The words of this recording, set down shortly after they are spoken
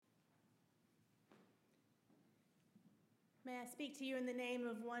May I speak to you in the name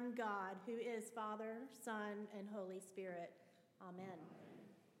of one God, who is Father, Son, and Holy Spirit. Amen.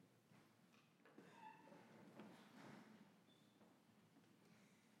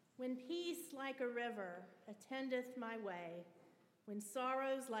 When peace like a river attendeth my way, when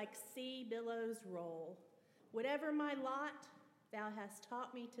sorrows like sea billows roll, whatever my lot, thou hast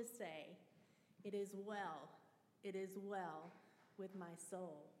taught me to say, it is well with my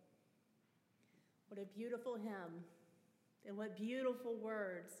soul. What a beautiful hymn, and what beautiful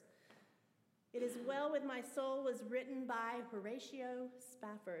words. It is well with my soul was written by Horatio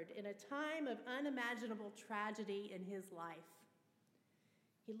Spafford in a time of unimaginable tragedy in his life.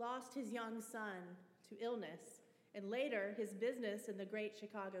 He lost his young son to illness, and later his business in the Great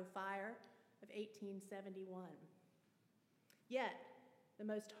Chicago Fire of 1871. Yet, the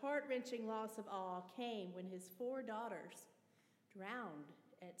most heart-wrenching loss of all came when his 4 daughters drowned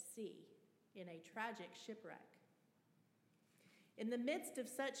at sea in a tragic shipwreck. In the midst of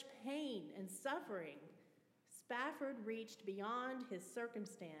such pain and suffering, Spafford reached beyond his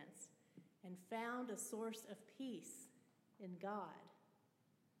circumstance and found a source of peace in God.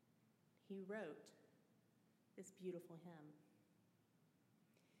 He wrote this beautiful hymn.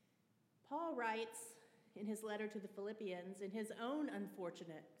 Paul writes in his letter to the Philippians in his own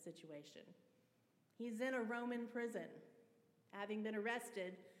unfortunate situation. He's in a Roman prison, having been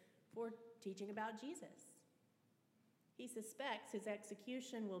arrested for teaching about Jesus. He suspects his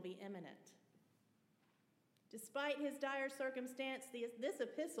execution will be imminent. Despite his dire circumstance, this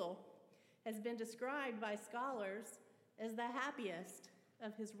epistle has been described by scholars as the happiest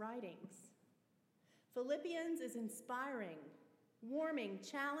of his writings. Philippians is inspiring, warming,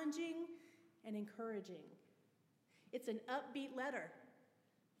 challenging, and encouraging. It's an upbeat letter,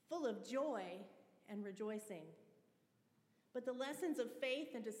 full of joy and rejoicing. But the lessons of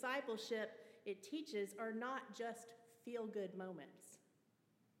faith and discipleship it teaches are not just feel-good moments.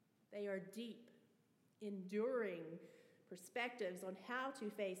 They are deep, enduring perspectives on how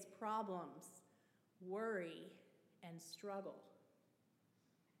to face problems, worry, and struggle,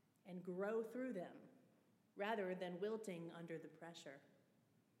 and grow through them rather than wilting under the pressure.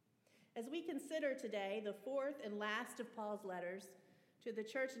 As we consider today the 4th and last of Paul's letters to the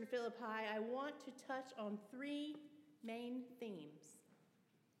church in Philippi, I want to touch on 3 main themes: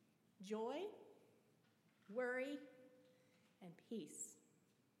 joy, worry, and peace.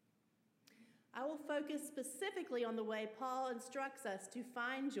 I will focus specifically on the way Paul instructs us to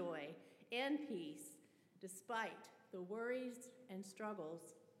find joy and peace despite the worries and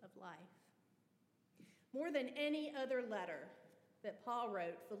struggles of life. More than any other letter that Paul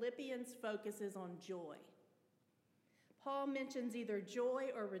wrote, Philippians focuses on joy. Paul mentions either joy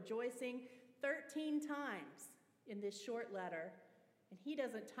or rejoicing 13 times in this short letter, and he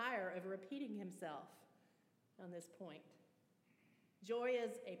doesn't tire of repeating himself on this point. Joy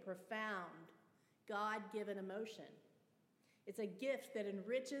is a profound, God-given emotion. It's a gift that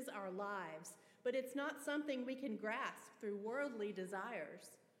enriches our lives, but it's not something we can grasp through worldly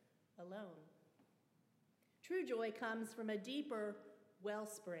desires alone. True joy comes from a deeper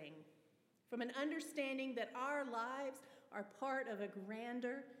wellspring, from an understanding that our lives are part of a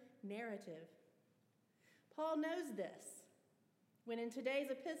grander narrative. Paul knows this when in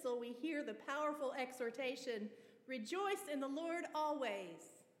today's epistle we hear the powerful exhortation, "Rejoice in the Lord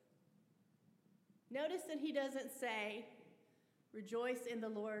always." Notice that he doesn't say, "Rejoice in the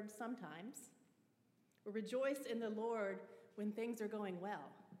Lord sometimes," or "Rejoice in the Lord when things are going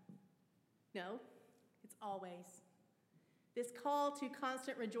well." No, it's always. This call to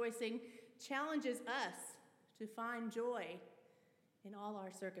constant rejoicing challenges us to find joy in all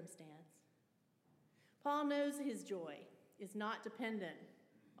our circumstance. Paul knows his joy is not dependent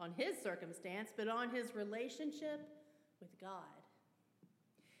on his circumstance, but on his relationship with God.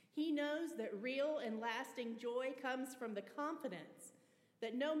 He knows that real and lasting joy comes from the confidence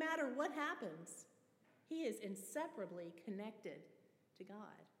that no matter what happens, he is inseparably connected to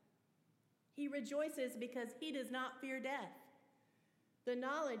God. He rejoices because he does not fear death. The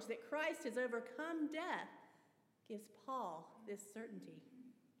knowledge that Christ has overcome death gives Paul this certainty.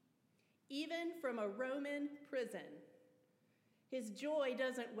 Even from a Roman prison, his joy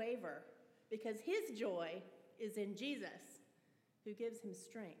doesn't waver because his joy is in Jesus, who gives him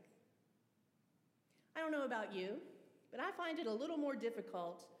strength. I don't know about you, but I find it a little more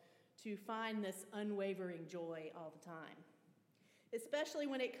difficult to find this unwavering joy all the time, especially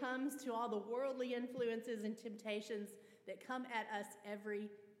when it comes to all the worldly influences and temptations that come at us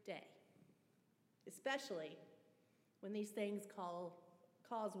every day, especially when these things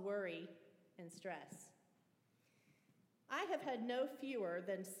cause worry and stress. I have had no fewer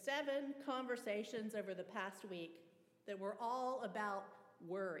than 7 conversations over the past week that we're all about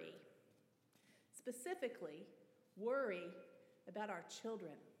worry. Specifically, worry about our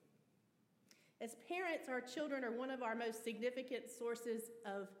children. As parents, our children are one of our most significant sources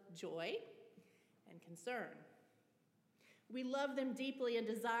of joy and concern. We love them deeply and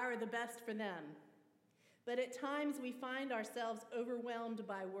desire the best for them. But at times we find ourselves overwhelmed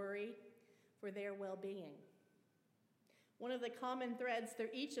by worry for their well-being. One of the common threads through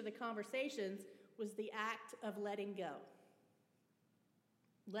each of the conversations was the act of letting go.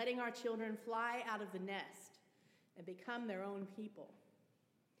 Letting our children fly out of the nest and become their own people.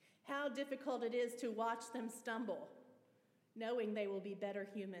 How difficult it is to watch them stumble, knowing they will be better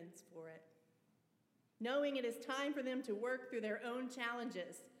humans for it. Knowing it is time for them to work through their own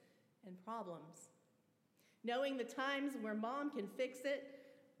challenges and problems. Knowing the times where mom can fix it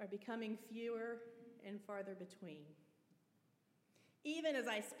are becoming fewer and farther between. Even as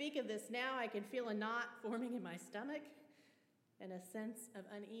I speak of this now, I can feel a knot forming in my stomach and a sense of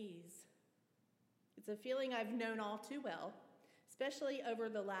unease. It's a feeling I've known all too well, especially over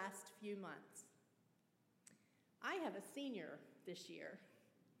the last few months. I have a senior this year.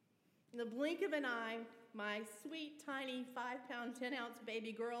 In the blink of an eye, my sweet, tiny 5-pound, 10-ounce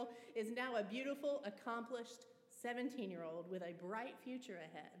baby girl is now a beautiful, accomplished 17-year-old with a bright future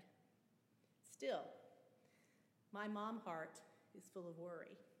ahead. Still, my mom heart is full of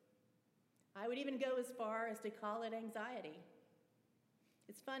worry. I would even go as far as to call it anxiety.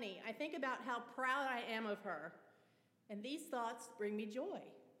 It's funny, I think about how proud I am of her, and these thoughts bring me joy.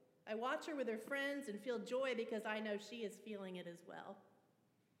 I watch her with her friends and feel joy because I know she is feeling it as well.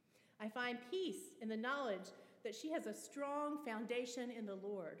 I find peace in the knowledge that she has a strong foundation in the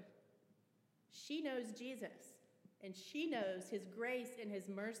Lord. She knows Jesus, and she knows his grace and his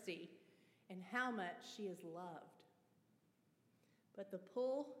mercy, and how much she is loved. But the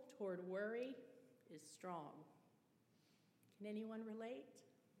pull toward worry is strong. Can anyone relate?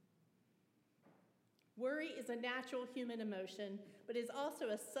 Worry is a natural human emotion, but is also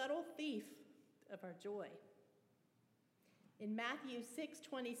a subtle thief of our joy. In Matthew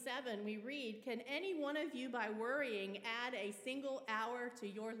 6:27, we read, "Can any one of you by worrying add a single hour to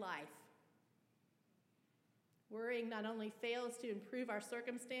your life?" Worrying not only fails to improve our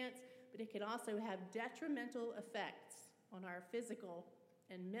circumstance, but it can also have detrimental effects on our physical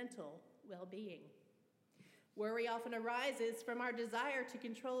and mental well-being. Worry often arises from our desire to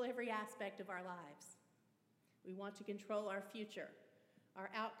control every aspect of our lives. We want to control our future, our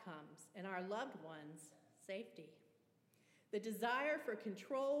outcomes, and our loved ones' safety. The desire for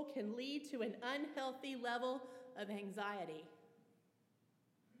control can lead to an unhealthy level of anxiety.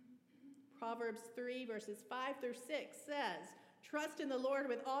 Proverbs 3, verses 5 through 6 says, "Trust in the Lord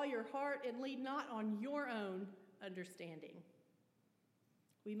with all your heart and lean not on your own understanding."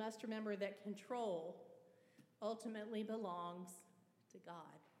 We must remember that control ultimately belongs to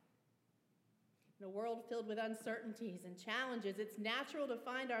God. In a world filled with uncertainties and challenges, it's natural to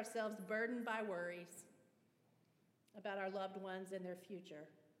find ourselves burdened by worries about our loved ones and their future.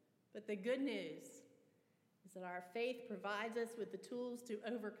 But the good news is that our faith provides us with the tools to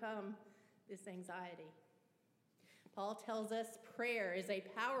overcome this anxiety. Paul tells us prayer is a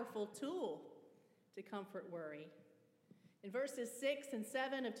powerful tool to comfort worry. In verses 6 and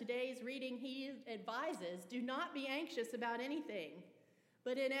 7 of today's reading, he advises, "Do not be anxious about anything,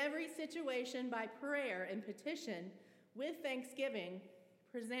 but in every situation by prayer and petition, with thanksgiving,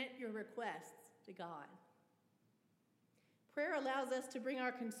 present your requests to God." Prayer allows us to bring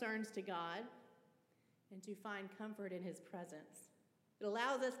our concerns to God and to find comfort in his presence. It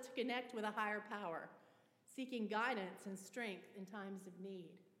allows us to connect with a higher power, seeking guidance and strength in times of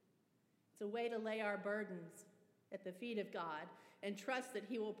need. It's a way to lay our burdens at the feet of God and trust that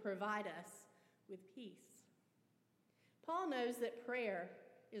he will provide us with peace. Paul knows that prayer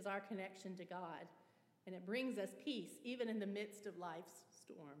is our connection to God, and it brings us peace even in the midst of life's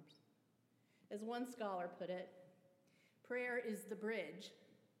storms. As one scholar put it, prayer is the bridge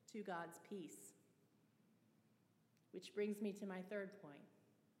to God's peace. Which brings me to my third point,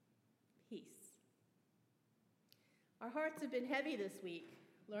 peace. Our hearts have been heavy this week,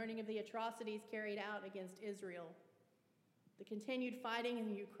 learning of the atrocities carried out against Israel, the continued fighting in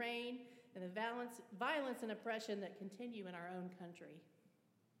Ukraine, and the violence and oppression that continue in our own country.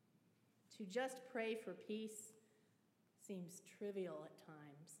 To just pray for peace seems trivial at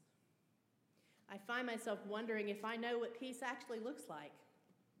times. I find myself wondering if I know what peace actually looks like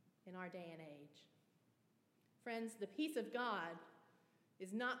in our day and age. Friends, the peace of God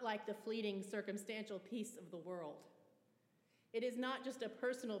is not like the fleeting circumstantial peace of the world. It is not just a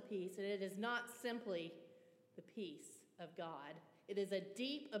personal peace, and it is not simply the peace of God. It is a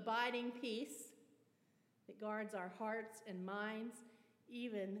deep, abiding peace that guards our hearts and minds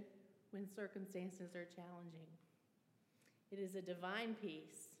even when circumstances are challenging. It is a divine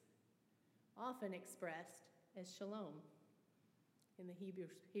peace, often expressed as shalom in the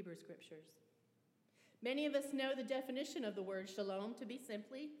Hebrew scriptures. Many of us know the definition of the word shalom to be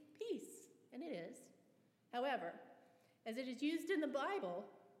simply peace, and it is. However, as it is used in the Bible,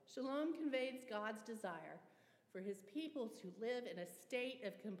 shalom conveys God's desire for his people to live in a state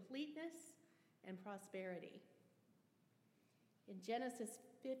of completeness and prosperity. In Genesis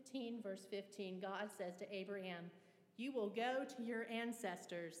 15, verse 15, God says to Abraham, "You will go to your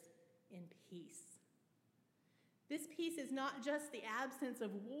ancestors in peace." This peace is not just the absence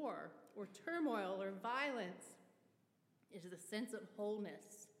of war or turmoil or violence. It is a sense of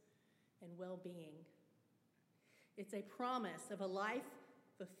wholeness and well-being. It's a promise of a life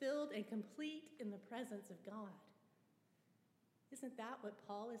fulfilled and complete in the presence of God. Isn't that what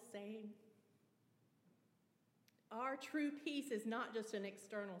Paul is saying? Our true peace is not just an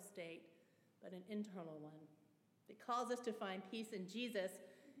external state, but an internal one. It calls us to find peace in Jesus,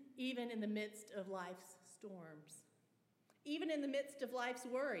 even in the midst of life's storms. Even in the midst of life's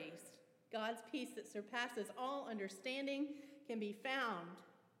worries, God's peace that surpasses all understanding can be found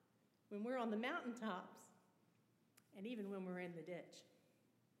when we're on the mountaintops and even when we're in the ditch.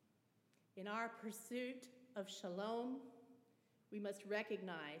 In our pursuit of shalom, we must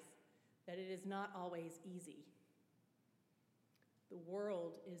recognize that it is not always easy. The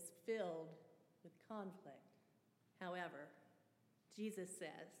world is filled with conflict. However, Jesus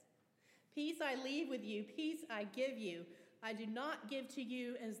says, "Peace I leave with you, peace I give you. I do not give to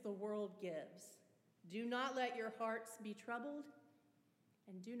you as the world gives. Do not let your hearts be troubled,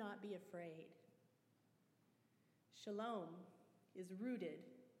 and do not be afraid." Shalom is rooted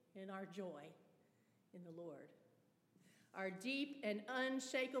in our joy in the Lord. Our deep and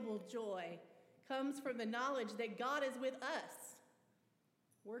unshakable joy comes from the knowledge that God is with us,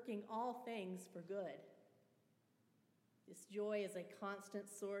 working all things for good. This joy is a constant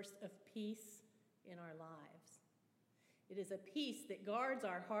source of peace in our lives. It is a peace that guards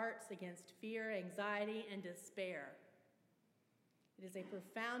our hearts against fear, anxiety, and despair. It is a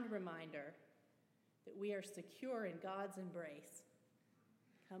profound reminder that we are secure in God's embrace,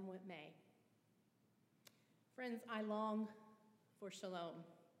 come what may. Friends, I long for shalom,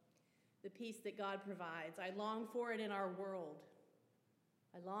 the peace that God provides. I long for it in our world.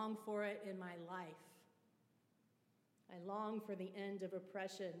 I long for it in my life. I long for the end of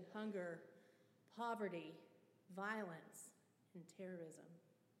oppression, hunger, poverty, violence, and terrorism.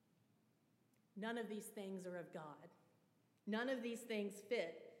 None of these things are of God. None of these things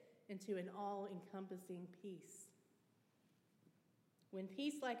fit into an all-encompassing peace. When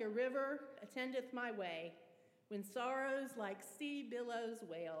peace like a river attendeth my way, when sorrows like sea billows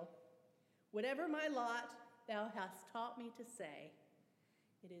wail, whatever my lot thou hast taught me to say,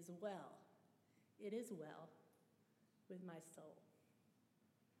 it is well with my soul.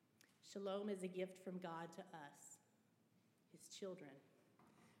 Shalom is a gift from God to us, his children,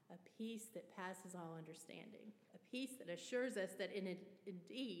 a peace that passes all understanding, a peace that assures us that it is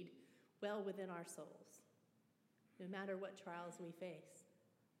indeed well within our souls, no matter what trials we face.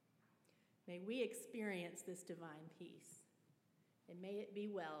 May we experience this divine peace, and may it be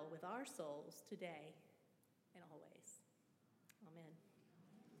well with our souls today and always. Amen.